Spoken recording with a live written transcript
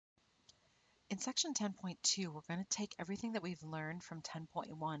In section 10.2, we're going to take everything that we've learned from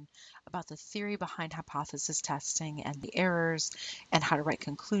 10.1 about the theory behind hypothesis testing and the errors and how to write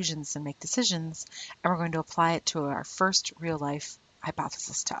conclusions and make decisions, and we're going to apply it to our first real-life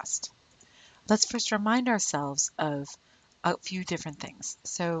hypothesis test. Let's first remind ourselves of a few different things.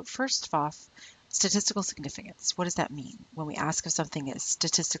 So first off, statistical significance. What does that mean when we ask if something is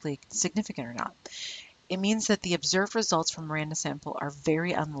statistically significant or not? It means that the observed results from a random sample are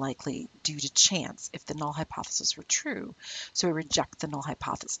very unlikely due to chance if the null hypothesis were true, so we reject the null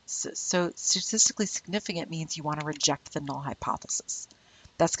hypothesis. So statistically significant means you want to reject the null hypothesis.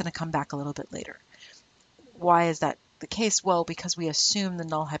 That's going to come back a little bit later. Why is that the case? Well, because we assume the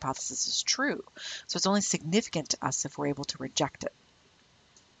null hypothesis is true, so it's only significant to us if we're able to reject it.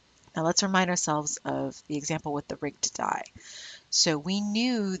 Now let's remind ourselves of the example with the rigged die. So we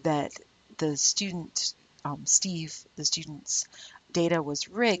knew that the student, Steve, the student's data was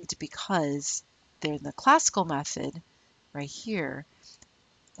rigged because in the classical method, right here,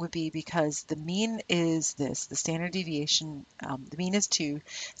 would be because the mean is this, the standard deviation, the mean is 2,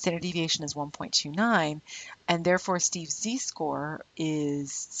 standard deviation is 1.29, and therefore Steve's z-score is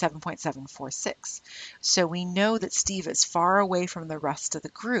 7.746. So we know that Steve is far away from the rest of the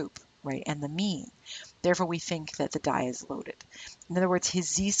group, right, and the mean. Therefore, we think that the die is loaded. In other words, his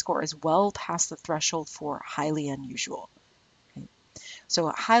z-score is well past the threshold for highly unusual. Okay? So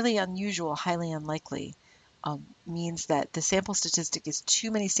highly unusual, highly unlikely means that the sample statistic is too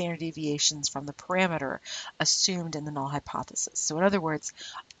many standard deviations from the parameter assumed in the null hypothesis. So in other words,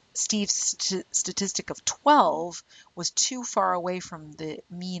 Steve's statistic of 12 was too far away from the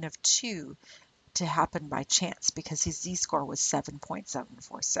mean of 2 to happen by chance because his z-score was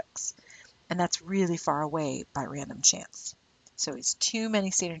 7.746. And that's really far away by random chance. So it's too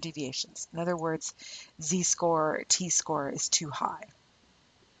many standard deviations. In other words, z-score, t-score is too high.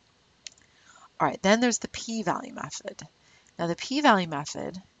 All right, then there's the p-value method. Now the p-value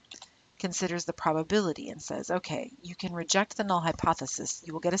method considers the probability and says, okay, you can reject the null hypothesis.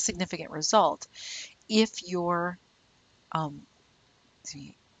 You will get a significant result if your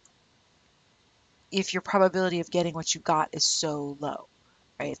probability of getting what you got is so low.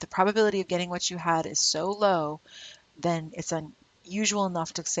 Right? If the probability of getting what you had is so low, then it's unusual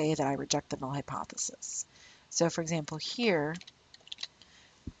enough to say that I reject the null hypothesis. So for example, here,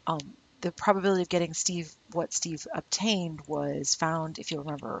 the probability of getting what Steve obtained was found, if you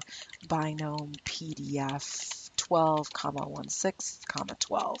remember, binom PDF 12, 1/6,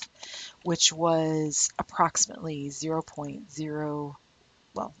 12, which was approximately 0.0,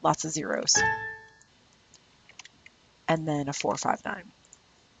 well, lots of zeros, and then a 459.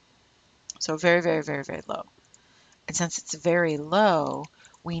 So very, very, very, very low. And since it's very low,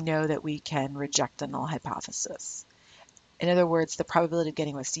 we know that we can reject the null hypothesis. In other words, the probability of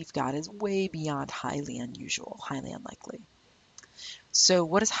getting what Steve got is way beyond highly unusual, highly unlikely. So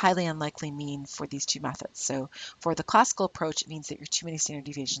what does highly unlikely mean for these two methods? So for the classical approach, it means that you're too many standard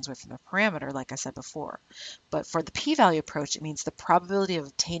deviations away from the parameter, like I said before. But for the p-value approach, it means the probability of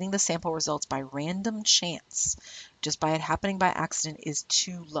obtaining the sample results by random chance, just by it happening by accident, is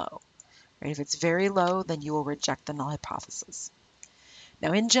too low. Right? If it's very low, then you will reject the null hypothesis.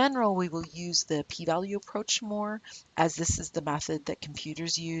 Now, in general, we will use the p-value approach more, as this is the method that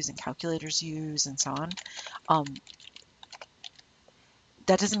computers use and calculators use and so on.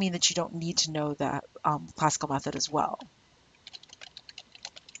 That doesn't mean that you don't need to know that classical method as well.